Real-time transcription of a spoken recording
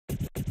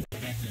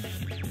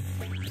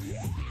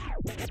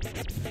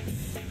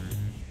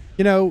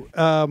You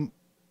know,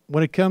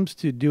 when it comes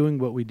to doing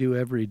what we do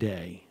every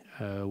day,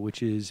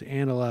 which is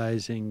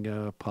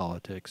analyzing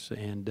politics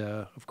and,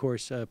 of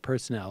course,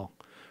 personnel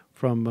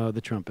from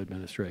the Trump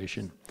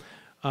administration,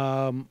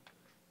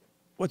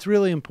 what's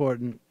really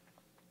important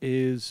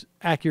is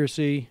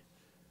accuracy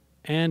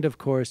and, of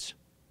course,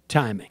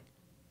 timing.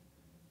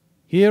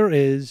 Here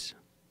is,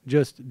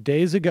 just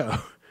days ago,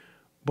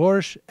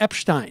 Boris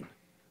Epshteyn,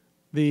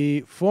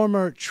 the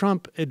former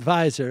Trump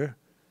advisor,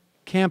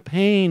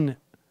 campaign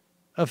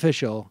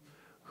official,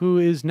 who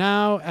is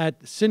now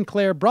at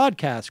Sinclair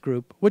Broadcast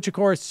Group, which, of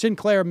course,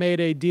 Sinclair made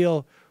a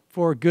deal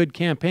for good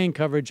campaign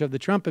coverage of the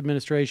Trump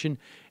administration,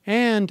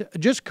 and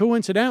just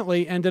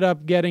coincidentally ended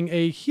up getting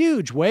a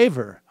huge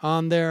waiver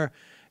on their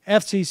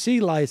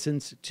FCC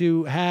license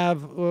to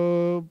have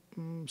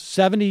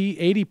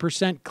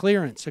 70-80%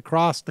 clearance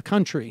across the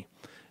country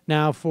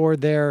now for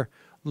their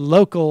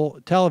local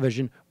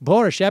television.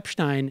 Boris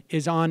Epshteyn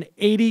is on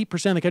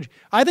 80% of the country.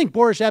 I think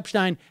Boris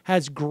Epshteyn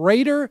has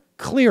greater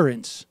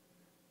clearance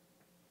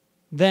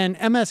than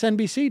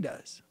MSNBC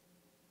does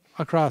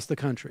across the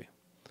country.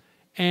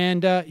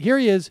 And here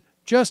he is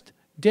just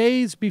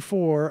days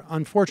before,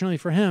 unfortunately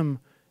for him,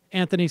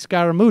 Anthony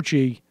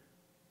Scaramucci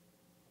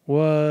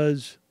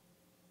was,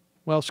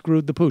 well,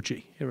 screwed the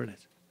poochie. Here it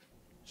is.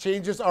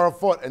 Changes are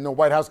afoot in the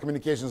White House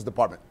Communications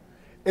Department.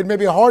 It may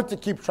be hard to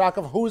keep track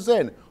of who's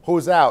in,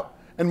 who's out,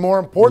 and more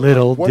importantly,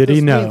 what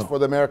this means for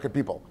the American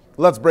people.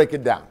 Let's break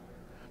it down.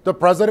 The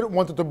president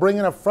wanted to bring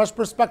in a fresh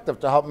perspective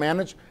to help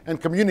manage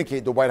and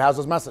communicate the White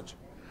House's message.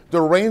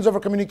 The reins over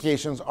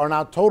communications are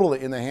now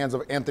totally in the hands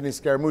of Anthony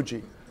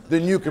Scaramucci, the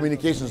new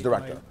communications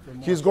director.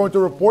 He's going to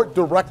report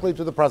directly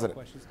to the president.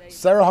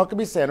 Sarah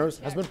Huckabee Sanders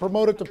has been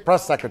promoted to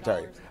press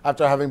secretary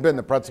after having been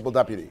the principal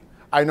deputy.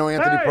 I know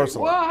Anthony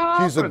personally.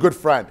 He's a good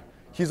friend.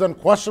 He's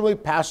unquestionably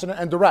passionate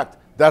and direct.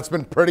 That's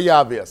been pretty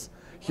obvious.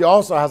 He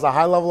also has a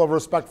high level of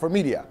respect for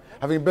media,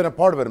 having been a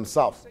part of it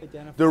himself.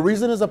 The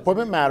reason his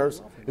appointment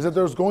matters is that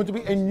there's going to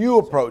be a new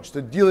approach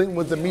to dealing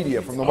with the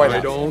media from the White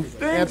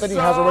House. Anthony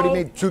has already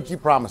made two key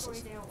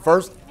promises.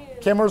 First,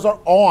 cameras are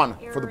on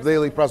for the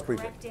daily press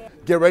briefing.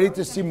 Get ready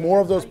to see more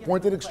of those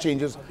pointed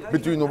exchanges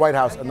between the White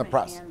House and the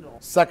press.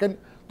 Second,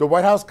 the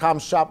White House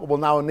comms shop will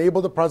now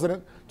enable the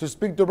president to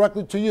speak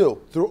directly to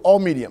you through all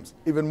mediums,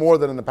 even more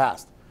than in the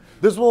past.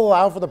 This will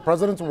allow for the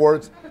president's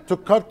words to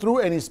cut through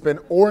any spin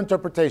or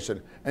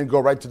interpretation and go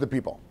right to the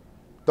people.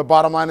 The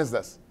bottom line is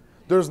this.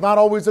 There's not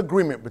always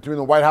agreement between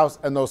the White House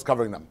and those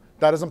covering them.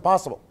 That is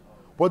impossible.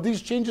 What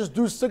these changes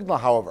do signal,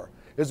 however,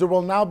 is there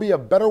will now be a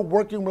better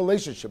working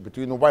relationship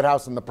between the White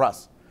House and the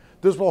press.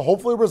 This will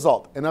hopefully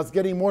result in us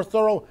getting more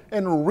thorough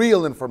and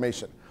real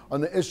information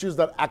on the issues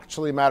that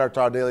actually matter to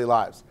our daily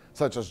lives,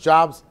 such as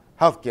jobs,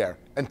 healthcare,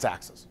 and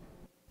taxes.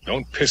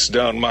 Don't piss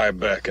down my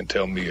back and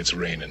tell me it's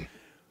raining.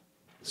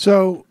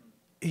 So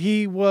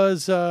he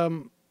was,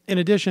 in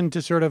addition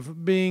to sort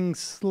of being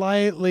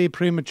slightly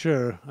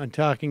premature on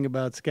talking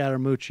about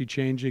Scaramucci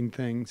changing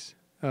things,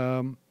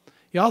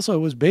 he also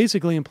was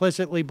basically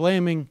implicitly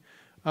blaming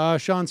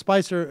Sean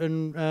Spicer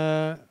and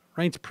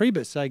Reince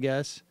Priebus, I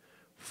guess,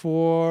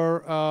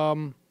 for,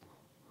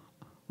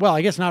 well,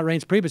 I guess not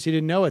Reince Priebus, he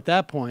didn't know at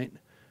that point,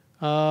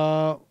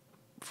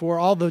 for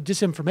all the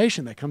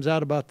disinformation that comes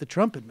out about the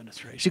Trump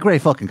administration. It's a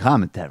great fucking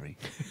commentary.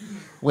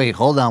 Wait,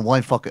 hold on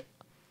one fucking...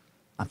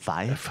 I'm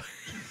fired?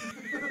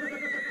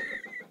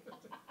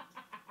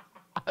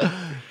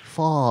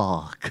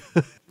 Fuck.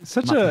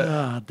 Such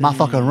my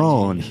fucking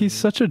wrong. He's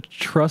such a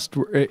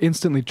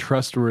instantly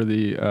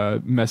trustworthy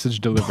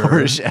message deliverer.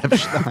 Boris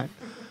Epshteyn.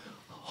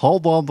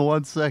 Hold on to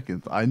 1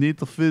 second. I need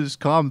to finish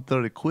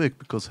commentary quick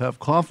because I have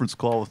conference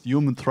call with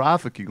human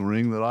trafficking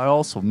ring that I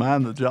also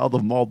manage out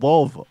of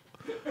Moldova.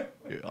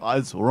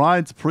 It's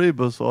Reince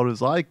Priebus, or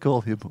as I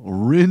call him,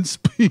 Rinse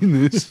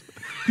Penis.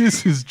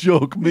 This is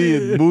joke me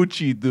and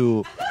Moochie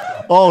do.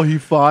 Oh, he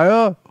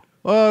fire?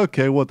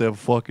 Okay, whatever.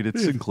 Fuck it.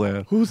 It's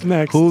Sinclair. Who's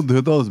next?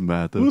 It doesn't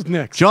matter. Who's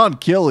next? John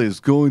Kelly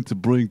is going to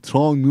bring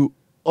strong new...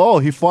 Oh,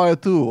 he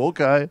fired too.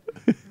 Okay.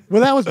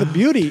 Well, that was the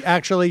beauty,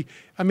 actually.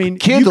 I mean,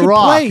 Kid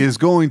Rock is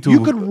going to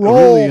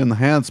really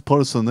enhance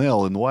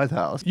personnel in the White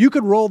House. You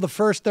could roll the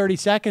first 30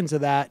 seconds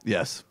of that.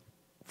 Yes.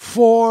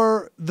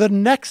 For the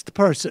next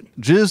person.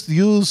 Just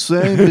use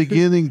same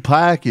beginning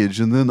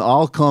package, and then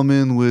I'll come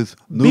in with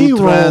new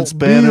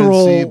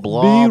transparency,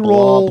 blah, blah,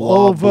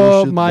 blah, over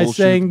bullshit, my bullshit,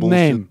 saying bullshit,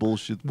 name.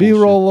 bullshit.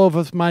 B-roll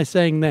over my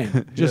saying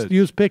name. Just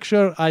use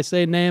picture, I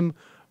say name.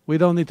 We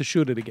don't need to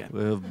shoot it again.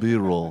 We have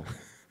B-roll.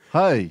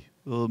 Hi,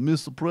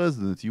 Mr.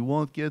 President, you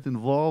won't get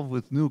involved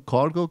with new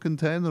cargo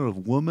container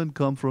of women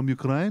come from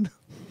Ukraine?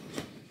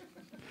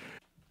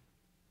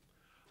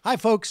 Hi,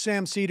 folks.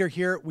 Sam Seder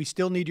here. We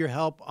still need your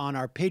help on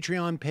our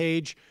Patreon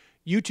page.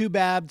 YouTube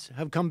ads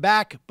have come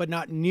back, but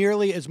not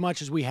nearly as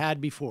much as we had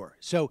before.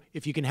 So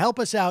if you can help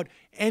us out,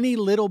 any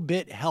little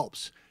bit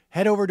helps.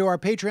 Head over to our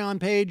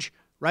Patreon page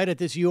right at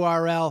this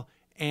URL,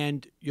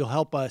 and you'll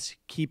help us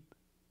keep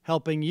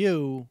helping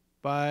you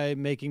by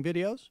making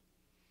videos